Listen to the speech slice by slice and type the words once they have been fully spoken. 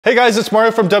Hey guys, it's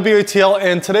Mario from WATL,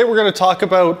 and today we're going to talk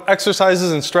about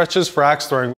exercises and stretches for axe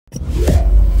throwing.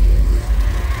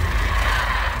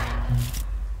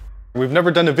 We've never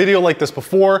done a video like this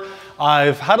before.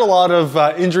 I've had a lot of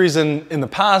injuries in the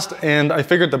past, and I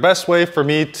figured the best way for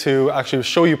me to actually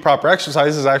show you proper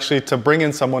exercises is actually to bring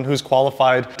in someone who's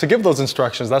qualified to give those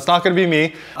instructions. That's not going to be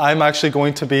me. I'm actually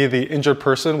going to be the injured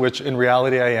person, which in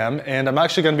reality I am, and I'm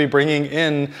actually going to be bringing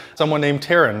in someone named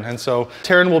Taryn. And so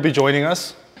Taryn will be joining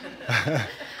us.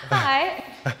 Hi.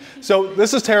 So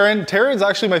this is Taryn. Taryn's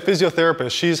actually my physiotherapist.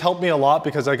 She's helped me a lot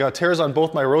because I got tears on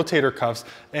both my rotator cuffs,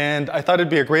 and I thought it'd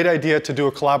be a great idea to do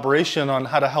a collaboration on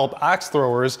how to help axe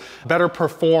throwers better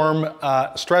perform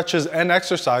stretches and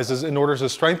exercises in order to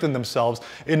strengthen themselves,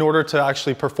 in order to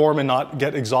actually perform and not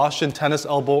get exhaustion, tennis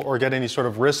elbow, or get any sort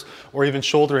of wrist or even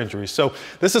shoulder injuries. So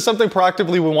this is something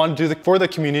proactively we want to do for the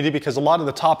community, because a lot of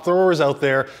the top throwers out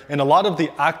there and a lot of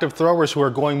the active throwers who are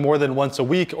going more than once a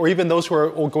week, or even those who are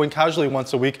going casually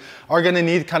once a week, are going to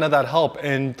need kind of that help,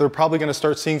 and they're probably going to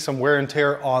start seeing some wear and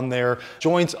tear on their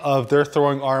joints of their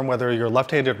throwing arm, whether you're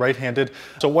left-handed, right-handed.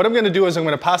 So what I'm going to do is I'm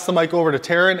going to pass the mic over to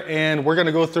Taryn, and we're going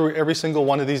to go through every single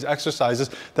one of these exercises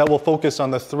that will focus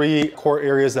on the three core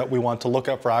areas that we want to look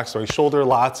at for axe throwing: shoulder,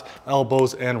 lats,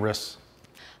 elbows, and wrists.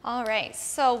 All right,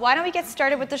 so why don't we get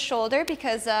started with the shoulder,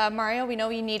 because Mario, we know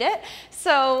you need it.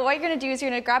 So what you're gonna do is you're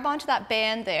gonna grab onto that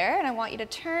band there, and I want you to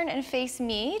turn and face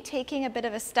me, taking a bit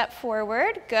of a step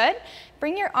forward. Good.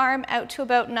 Bring your arm out to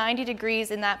about 90 degrees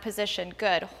in that position.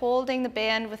 Good. Holding the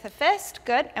band with a fist.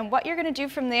 Good. And what you're gonna do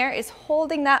from there is,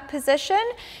 holding that position,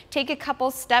 take a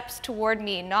couple steps toward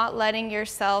me, not letting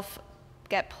yourself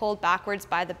get pulled backwards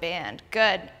by the band.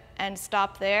 Good. And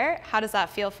stop there. How does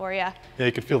that feel for you? Yeah,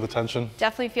 you can feel the tension.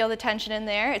 Definitely feel the tension in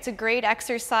there. It's a great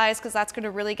exercise because that's going to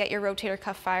really get your rotator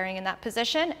cuff firing in that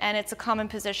position, and it's a common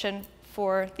position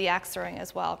for the axe throwing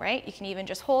as well, right? You can even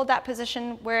just hold that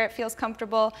position where it feels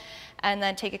comfortable and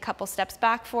then take a couple steps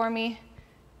back for me,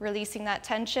 releasing that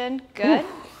tension. Good.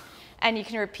 And you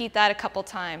can repeat that a couple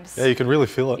times. Yeah, you can really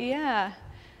feel it. Yeah.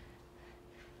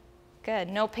 Good.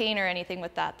 No pain or anything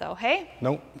with that though, hey?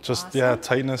 Nope, just, awesome. Yeah,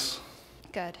 tightness.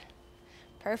 Good.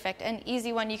 Perfect. An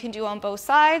easy one you can do on both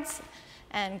sides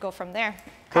and go from there.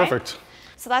 Okay? Perfect.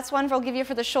 So that's one we'll give you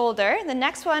for the shoulder. The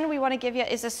next one we want to give you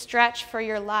is a stretch for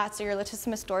your lats, or your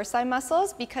latissimus dorsi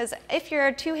muscles, because if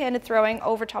you're two-handed throwing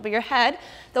over top of your head,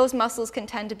 those muscles can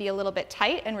tend to be a little bit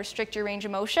tight and restrict your range of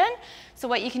motion. So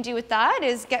what you can do with that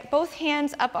is get both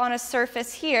hands up on a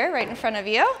surface here right in front of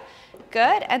you.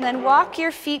 Good. And then walk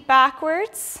your feet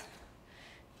backwards.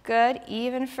 Good.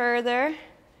 Even further.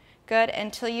 Good,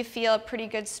 until you feel a pretty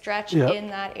good stretch in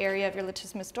that area of your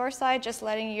latissimus dorsi, just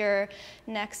letting your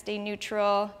neck stay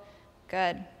neutral.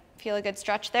 Good. Feel a good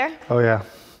stretch there? Oh yeah.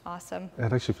 Awesome.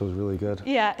 It actually feels really good.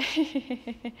 Yeah.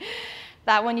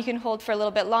 That one you can hold for a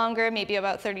little bit longer, maybe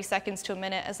about 30 seconds to a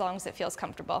minute, as long as it feels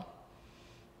comfortable.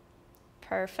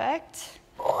 Perfect.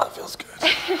 Oh, that feels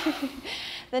good.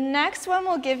 The next one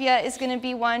we'll give you is going to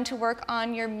be one to work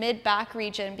on your mid-back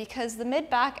region, because the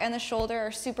mid-back and the shoulder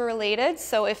are super related.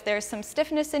 So if there's some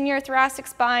stiffness in your thoracic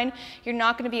spine, you're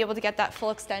not going to be able to get that full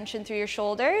extension through your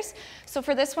shoulders. So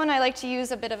for this one, I like to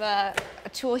use a bit of a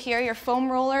tool here, your foam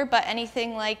roller, but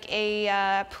anything like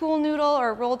a pool noodle or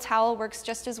a rolled towel works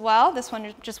just as well. This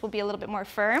one just will be a little bit more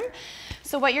firm.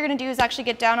 So what you're going to do is actually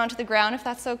get down onto the ground, if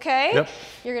that's okay. Yep.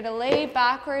 You're going to lay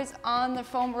backwards on the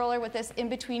foam roller with this in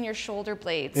between your shoulder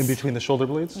blades. In between the shoulder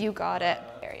blades? You got it.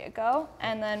 There you go.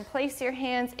 And then place your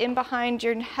hands in behind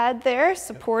your head there,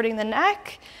 supporting the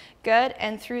neck. Good.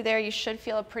 And through there, you should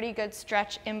feel a pretty good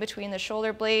stretch in between the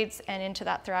shoulder blades and into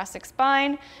that thoracic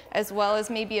spine, as well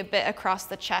as maybe a bit across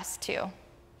the chest too.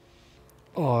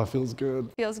 Oh, it feels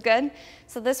good. Feels good.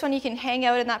 So this one you can hang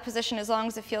out in that position as long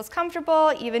as it feels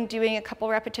comfortable, even doing a couple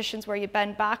repetitions where you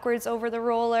bend backwards over the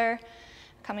roller,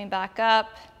 coming back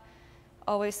up,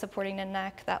 always supporting the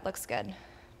neck. That looks good.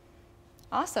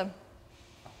 Awesome.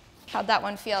 How'd that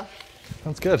one feel?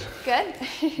 Sounds good. Good?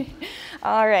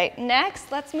 All right,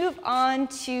 next let's move on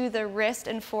to the wrist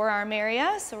and forearm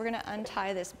area. So we're gonna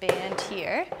untie this band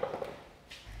here.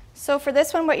 So for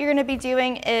this one, what you're gonna be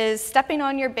doing is stepping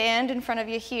on your band in front of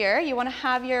you here. You wanna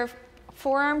have your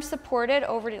forearm supported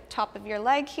over the top of your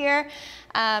leg here.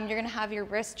 You're gonna have your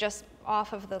wrist just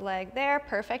off of the leg there,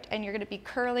 perfect. And you're gonna be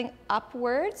curling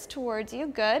upwards towards you,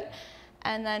 good.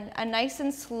 And then a nice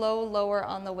and slow lower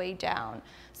on the way down.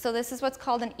 So this is what's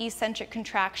called an eccentric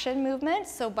contraction movement.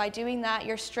 So by doing that,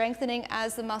 you're strengthening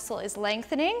as the muscle is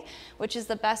lengthening, which is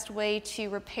the best way to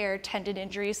repair tendon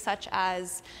injuries such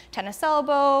as tennis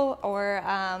elbow or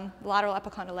lateral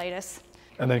epicondylitis.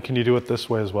 And then can you do it this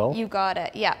way as well? You got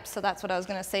it, yeah. So that's what I was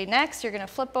gonna say next. You're gonna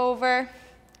flip over,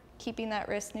 keeping that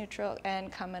wrist neutral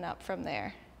and coming up from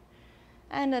there.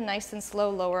 And a nice and slow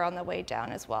lower on the way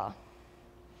down as well.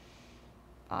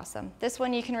 Awesome. This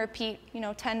one you can repeat,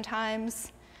 10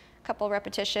 times, a couple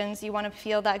repetitions. You want to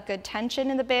feel that good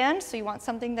tension in the band, so you want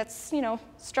something that's,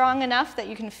 strong enough that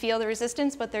you can feel the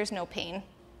resistance, but there's no pain.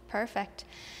 Perfect.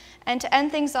 And to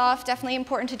end things off, definitely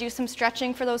important to do some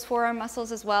stretching for those forearm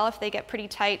muscles as well if they get pretty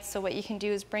tight. So what you can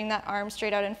do is bring that arm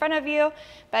straight out in front of you,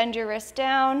 bend your wrist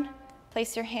down,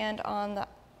 place your hand on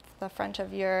the front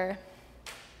of your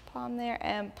palm there,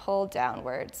 and pull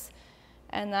downwards.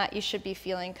 And that you should be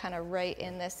feeling kind of right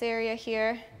in this area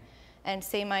here. And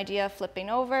same idea, flipping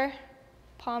over,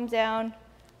 palm down,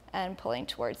 and pulling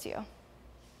towards you.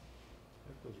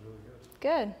 That feels really good.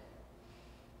 Good.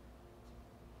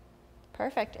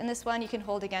 Perfect. And this one you can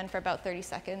hold again for about 30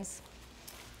 seconds.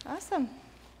 Awesome.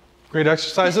 Great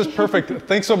exercises, perfect.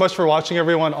 Thanks so much for watching,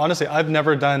 everyone. Honestly, I've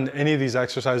never done any of these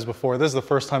exercises before. This is the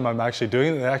first time I'm actually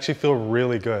doing it. They actually feel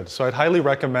really good. So I'd highly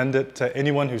recommend it to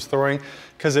anyone who's throwing,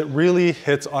 because it really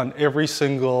hits on every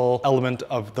single element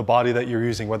of the body that you're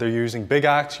using. Whether you're using big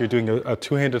axe, you're doing a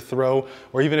two-handed throw,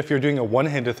 or even if you're doing a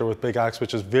one-handed throw with big axe,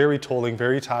 which is very tolling,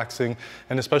 very taxing,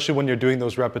 and especially when you're doing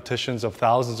those repetitions of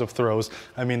thousands of throws,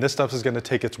 I mean, this stuff is going to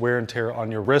take its wear and tear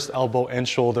on your wrist, elbow, and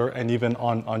shoulder, and even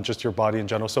on just your body in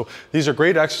general. So these are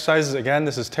great exercises. Again,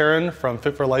 this is Taryn from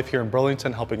Fit for Life here in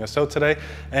Burlington helping us out today,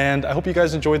 and I hope you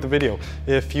guys enjoyed the video.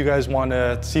 If you guys want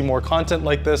to see more content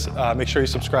like this, make sure you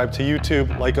subscribe to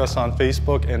YouTube, like us on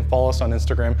Facebook, and follow us on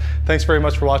Instagram. Thanks very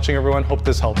much for watching, everyone. Hope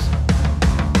this helps.